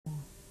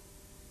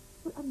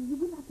Well, I mean, you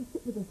wouldn't have to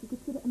sit with us. You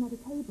could sit at another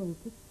table.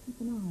 Just keep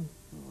an eye.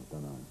 Oh, I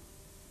don't know.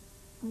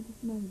 I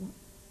just know that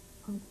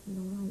I'd feel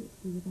all right if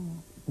you were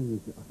there.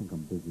 I think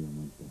I'm busy on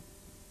Wednesday.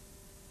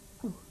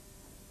 Oh.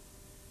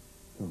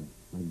 Sorry,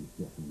 maybe you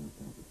should get something else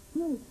out of it.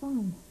 No, it's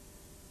fine.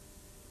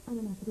 I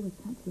mean, I could always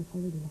cancel if I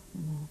really lost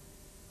my nerve.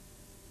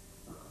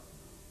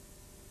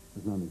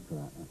 There's no need for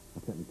that.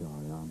 I'll check my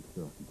diary. I'm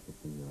sure I can still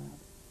see you around.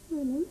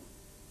 Really?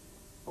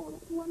 Oh,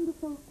 that's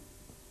wonderful.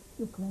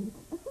 You're great.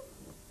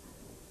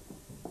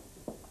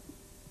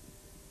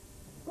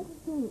 What do you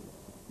think?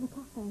 The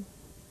cafe.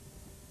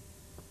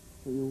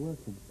 So you're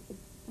working?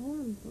 I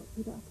am, but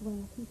we don't have to wear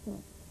our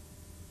t-shirts.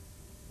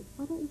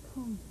 Why don't you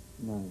come?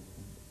 No.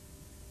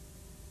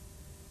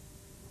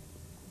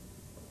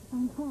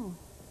 I'm Claire.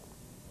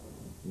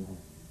 Yeah.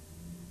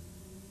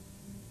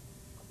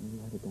 Maybe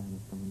had it down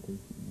as someone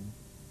decent, you know?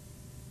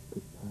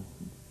 Good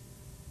person.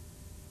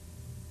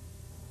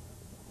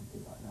 I can't be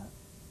like that.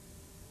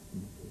 I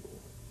miss you,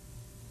 dear.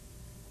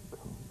 I'm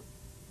cold.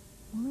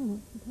 Why?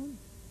 What's the done?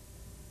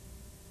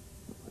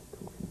 What was I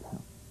talking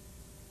about?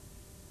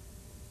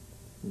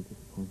 You're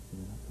disappointed in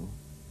her, that's all.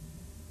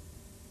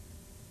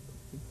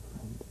 Just a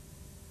friend.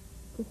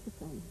 Just a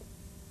friend.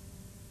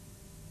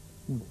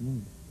 What do you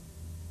mean?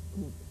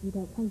 You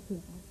don't fancy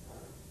it, then?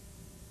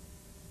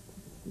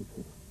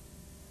 Stupid.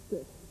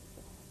 Good.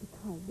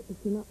 Because if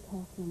you're not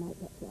careful, I might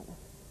get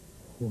jealous.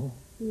 Yeah?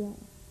 Yeah.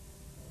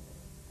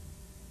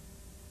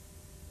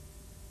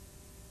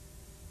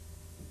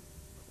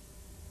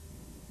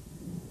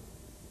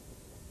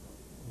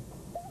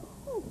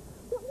 Oh,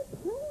 what are you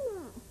playing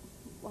at?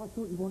 Well, I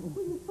thought you wanted...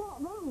 Well, you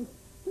thought wrong.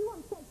 You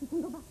want sex, you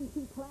can go back and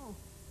see Claire.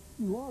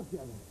 You are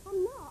jealous.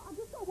 I'm not. I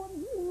just don't want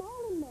you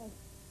mauling me.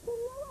 You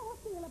know how I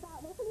feel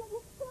about this, and yet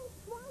you're still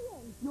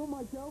trying. You're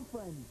my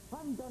girlfriend. I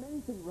haven't done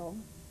anything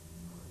wrong.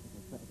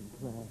 You're better than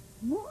Claire.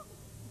 What?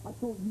 I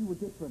thought you were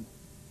different.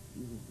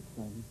 You were the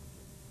same.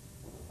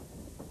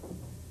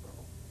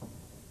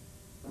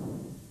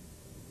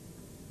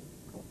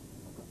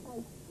 Hey,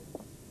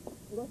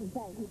 it wasn't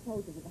Ben who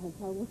told us at the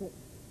hotel, was it?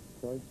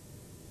 Sorry?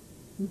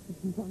 You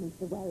should be running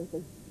to where is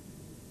he?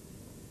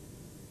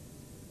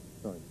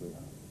 Sorry,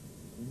 sweetheart.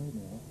 You made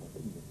me an offer. I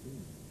couldn't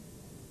refuse.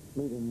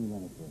 Meet a new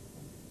manager.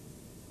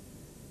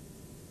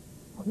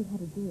 Oh, we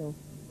had a deal.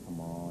 Come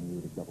on, you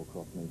would have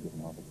double-crossed me, given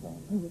half a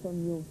chance. I was on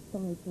your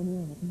side when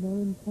I had no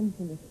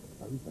intention of...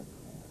 Over,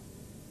 Claire.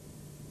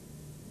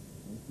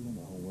 If you want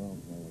the whole world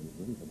to know where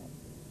you've really been up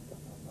to,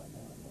 stuff up right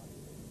now, I'd like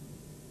you.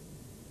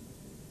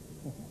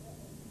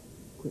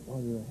 Quit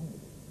while you're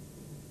ahead.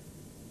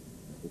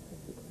 That's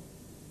accepted, Claire.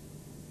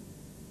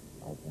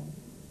 I'll want it.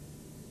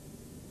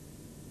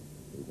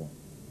 Here you go.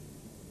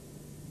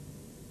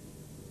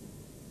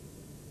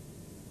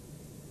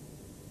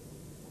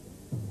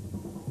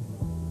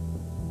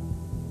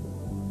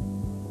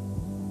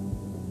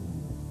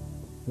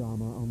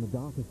 Drama on the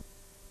darkest.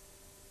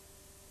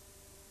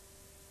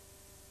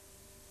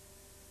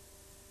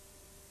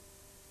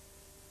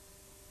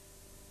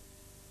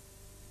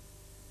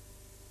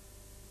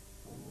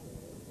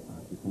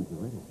 You think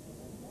you're ready?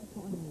 That's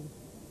what I mean.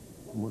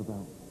 And what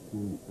about you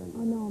and Stacey?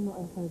 I know I'm not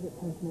her favourite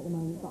person at the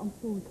moment, but I'm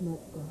sure we can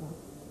work together.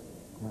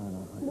 Karen,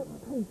 I Look,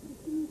 please, just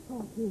give me a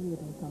trial period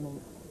or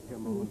something.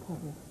 Come I'll on.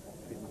 recover.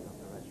 Treat myself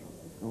to the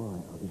restaurant. all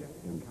right, I'll just... Jeff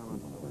and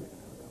Callan on the way.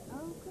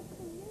 Oh, good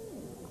for you.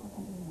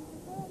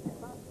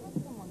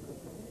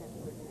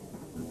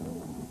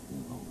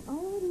 I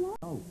already know.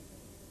 Oh,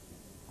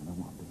 I know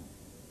what I'm doing.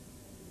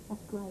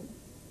 That's great.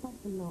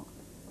 Thanks a lot.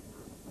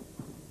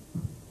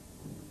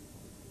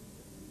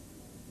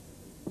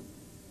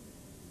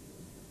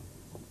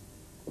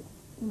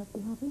 You must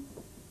be happy.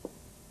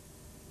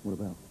 What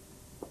about?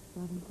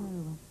 Driving Claire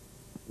away.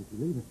 Did you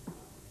leave it?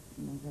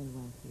 You know very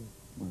well, too.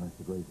 Well, that's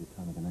the greatest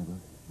time of the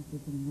neighbourhood. I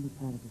feel feeling really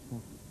proud of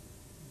yourself.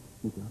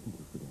 Nikki, I think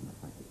you're forgetting the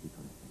fact that she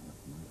tried to sing up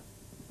from her.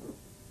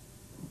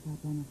 I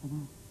can't blame her for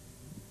that.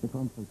 If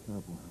I'm so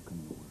terrible, how come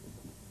you're working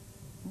for me?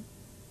 What?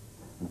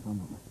 And if I'm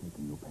not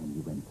mistaken, you're paying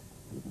your rent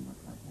to live in my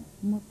flat here.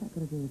 And what's that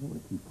got to do with Well,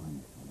 it? if you find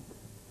this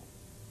unacceptable,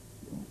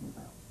 you can move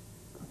out.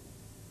 Good.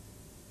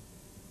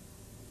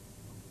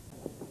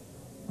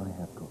 I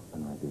have got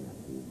an idea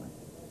for you, mate.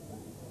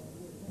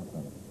 What's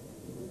that?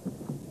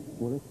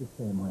 Well, let's just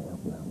say it might help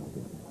you out with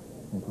business.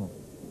 No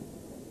problem.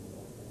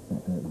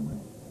 That dirty way.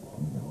 Can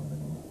you get hold of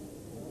anyone?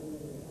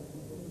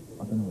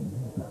 I don't know what it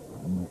is, but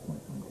I'm waste my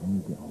time. Can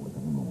you get hold of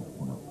anyone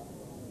or not?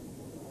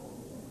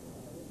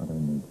 I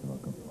don't need to,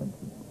 I've got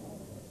plenty.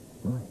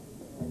 Right.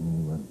 And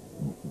you want to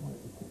do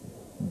business.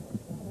 Yeah,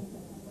 good for you.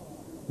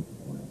 This is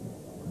what I do.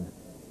 First,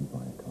 you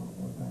buy a car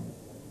or a van.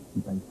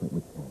 You pay for it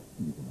with cash.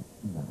 You do it.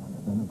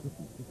 No, just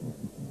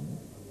listen to me.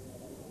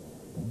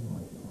 Then you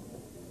might talk.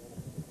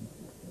 As a business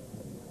success.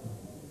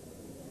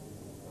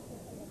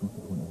 What's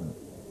the point of that?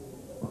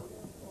 Oh,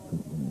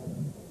 think you need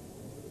it.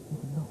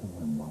 There's nothing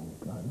when one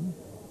goes.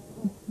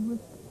 It's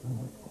risk. And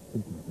that's what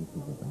business is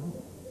all about.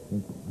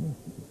 There's a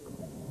risk you just got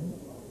to take.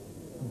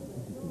 So it's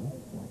easy to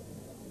risk that.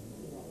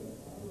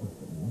 That's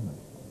what you know.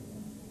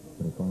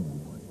 But if I were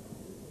you, I'd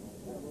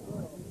think it's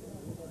all right.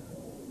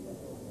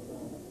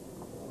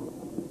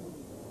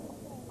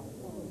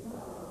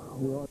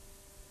 Right.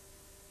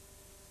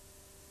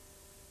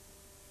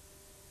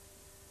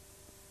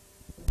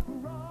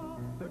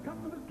 The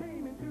customers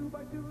came in 2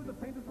 by 2, the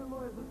painters, the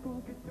lawyers, the school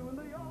kids too, and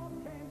they all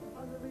came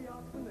under the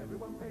arch and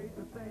everyone paid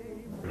the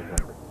same.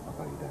 I'll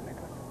buy you that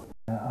necklace.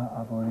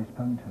 I've already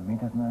spoken to him. He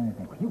doesn't know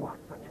anything. You are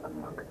such a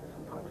mucker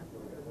sometimes.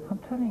 I'm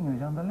telling you,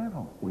 he's on the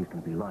level. Well, he's going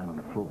to be lying on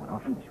the floor when I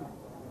finish with him.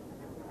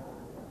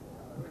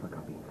 Looks like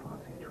I'm being far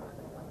too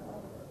trusting.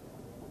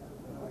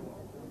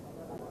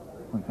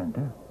 What are you going to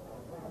do?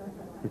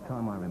 It's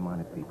time I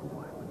reminded people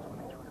what happens when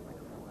they try to make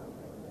a fool out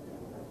of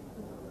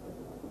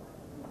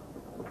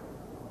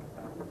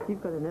me.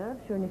 You've got a nerve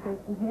showing your face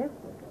from here.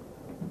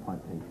 My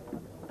teeth.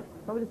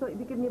 I would have thought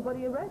you'd be giving your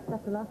body a rest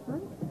after last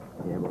night.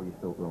 Yeah, well, you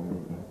thought wrong,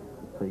 didn't you?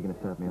 So you're going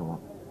to serve me or what?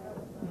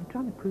 You're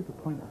trying to prove a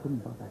point I couldn't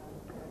bother.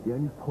 The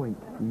only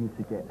point you need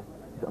to get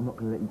is that I'm not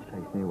going to let you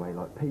chase me away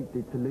like Pete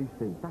did to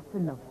Lucy. That's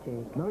enough,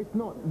 Jake. No, it's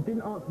not. You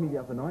didn't answer me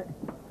the other night.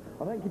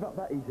 I don't give up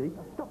that easy.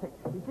 Stop it.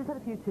 You've just had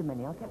a few too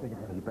many. I'll get rid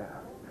of Well, them. you better.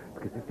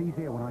 Because if he's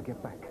here when I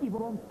get back... He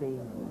won't be.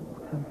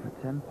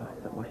 Temper.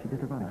 Is that why she did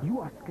the running? You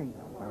are skating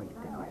on very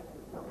thin ice,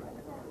 my friend.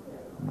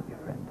 I'm not your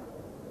friend.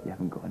 You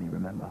haven't got any,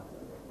 remember?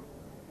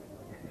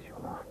 This is your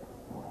last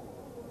warning.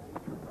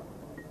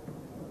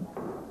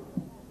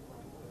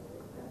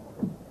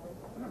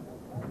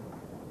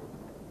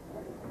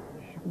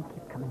 Shouldn't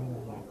keep coming in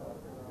here.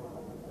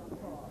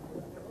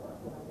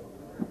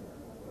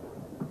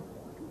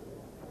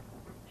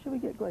 Shall we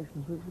get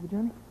Grayson's with the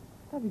journey?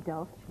 That'd be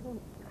daft.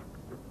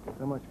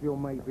 So much for your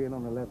mate being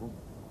on the level.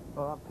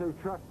 Oh, I'm too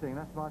trusting.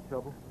 That's my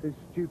trouble. Too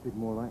stupid,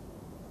 more like.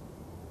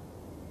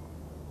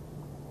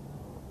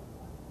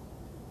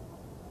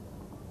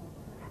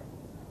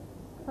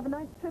 Have a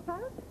nice trip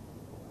out?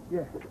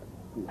 Yeah.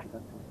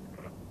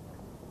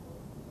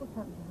 What's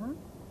happened to her?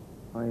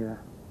 I,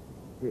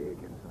 hit it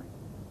again, sorry.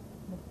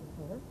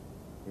 Mr. Hurt?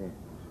 Yeah,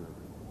 sure.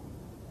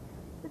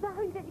 Is that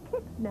how you get your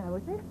kicks now,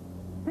 is it?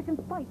 Picking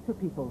fights with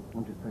people?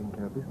 I'm just taking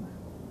care of business.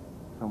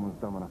 Someone's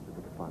dumb enough to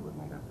pick a fight with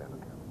me, that's their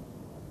lookout.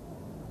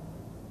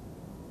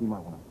 You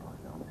might want to pass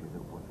it on to your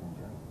little boyfriend,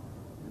 Jay.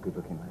 He's a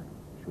good-looking man.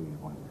 I'm sure you'd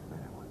want him to stay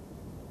that way.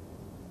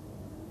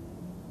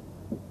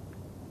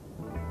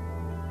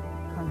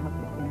 Can't help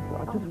it, Jane.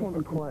 I just want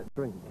a quiet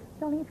drink.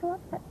 Darling, if you're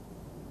upset...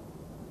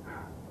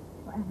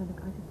 Whatever, look,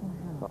 I just want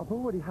to help. I've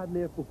already had an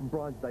earful from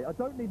Brian today. I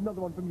don't need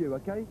another one from you,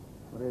 okay?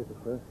 Well, here's the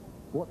first.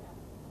 What?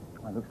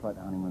 It looks like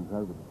the honeymoon's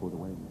over before the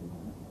wedding, doesn't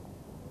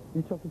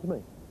it? You talking to me?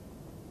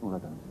 Well, I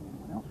don't see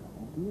anyone else right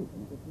now. Do you?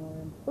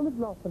 When was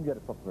the last time you had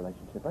a proper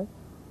relationship, eh?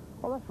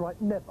 Oh, that's right,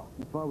 never.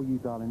 If I were you,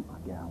 darling,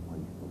 I'd get out where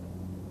you stood.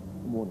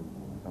 Morning.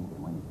 Something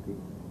when you see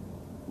it.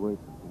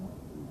 Words are born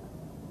to do that.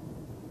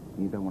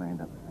 You don't want to end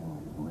up the same way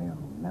as Maria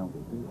or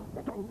Melody, do you?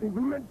 Don't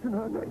even mention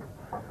her name.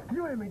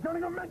 You hear me? Don't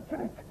even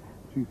mention it.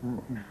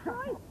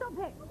 Sorry, stop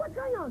it! What's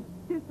going on?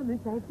 Do something,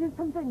 Dave. Do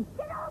something.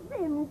 Get off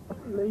him!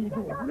 Leave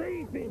him.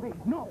 Leave him.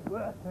 It's not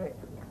worth it.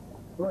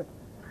 Right.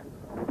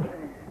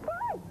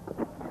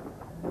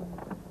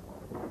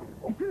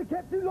 You should have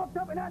kept you locked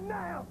up in that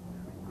now.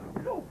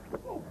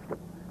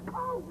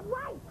 Oh,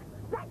 right!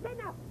 That's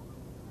enough!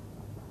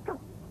 Come.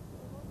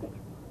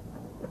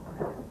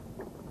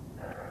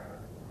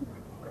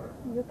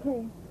 You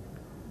okay?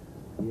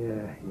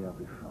 Yeah, I'll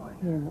be fine.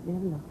 Yeah, let me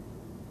have a look.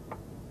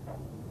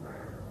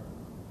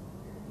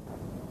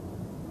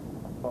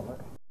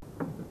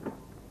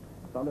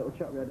 That little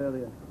chat we had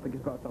earlier, I think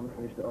it's about time we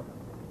finished it off.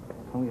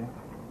 Oh, yeah?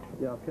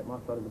 Yeah, I've kept my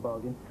side of the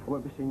bargain. I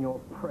won't be seeing your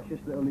precious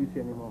little Lucy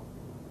anymore.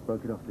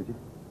 Broke it off, did you?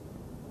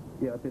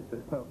 Yeah, I did, so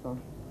it's pale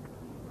time.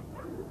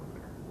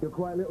 You're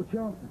quite a little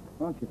chancer,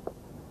 aren't you?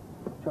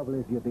 Trouble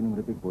is, you're dealing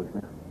with the big boys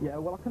now. Yeah,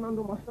 well, I can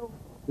handle myself.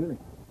 Really?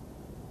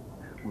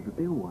 Well, the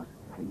deal was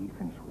that you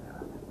finished with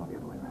her, not the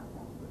other way around.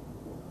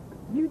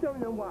 You don't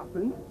know what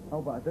happened.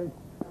 Oh, but I do.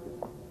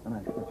 And I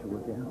expect you'll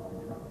work it out.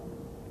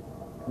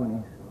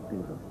 Point is,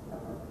 deal's off.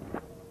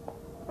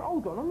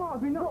 Hold on, I'm not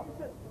having that. Oh,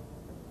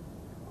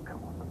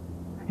 come on.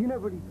 You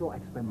never really thought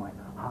I'd spend my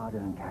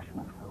hard-earned cash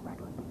on a throw rag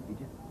like this, did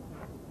you?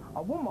 I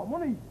want my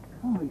money.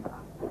 Oh, yeah.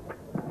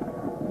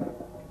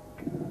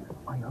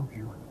 I owe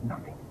you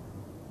nothing.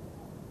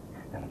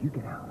 Now, you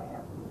get out of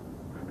here,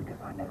 because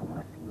I never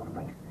want to see your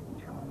face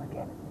in Callan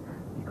again.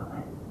 You got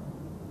that?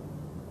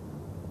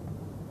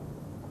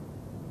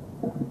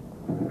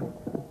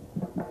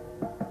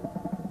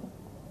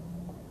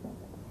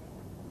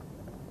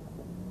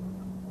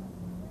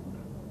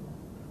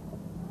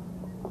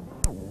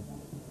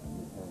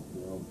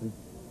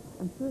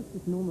 I'm sure it's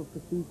just normal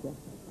procedure.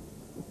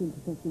 I seem to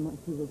think you might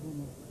see the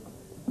woman.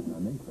 I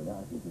mean, for that,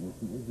 I think it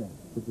isn't, is there?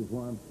 Which is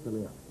why I'm still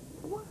here.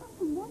 What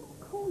happened? What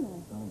corner?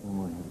 Don't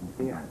worry.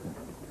 Yeah.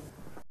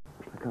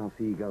 I can't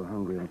see you go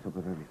hungry on top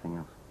of everything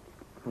else.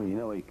 Well, you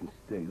know where you can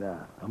stick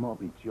that. I might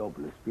be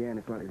jobless. Yeah, and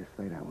it's likely to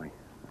stay that way.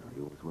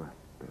 You always were.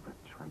 Bit of a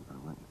tramp,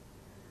 though, weren't you?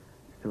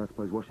 Still, I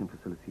suppose washing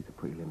facilities are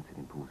pretty limited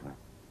in Poolsville.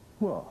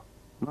 What?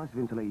 Nice of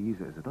him to let you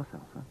use it as a dust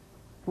house, huh?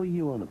 What are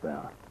you on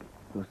about?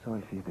 Feel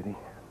sorry for you, did he?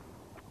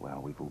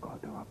 Well, we've all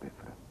got to do our bit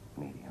for the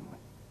needy, haven't we?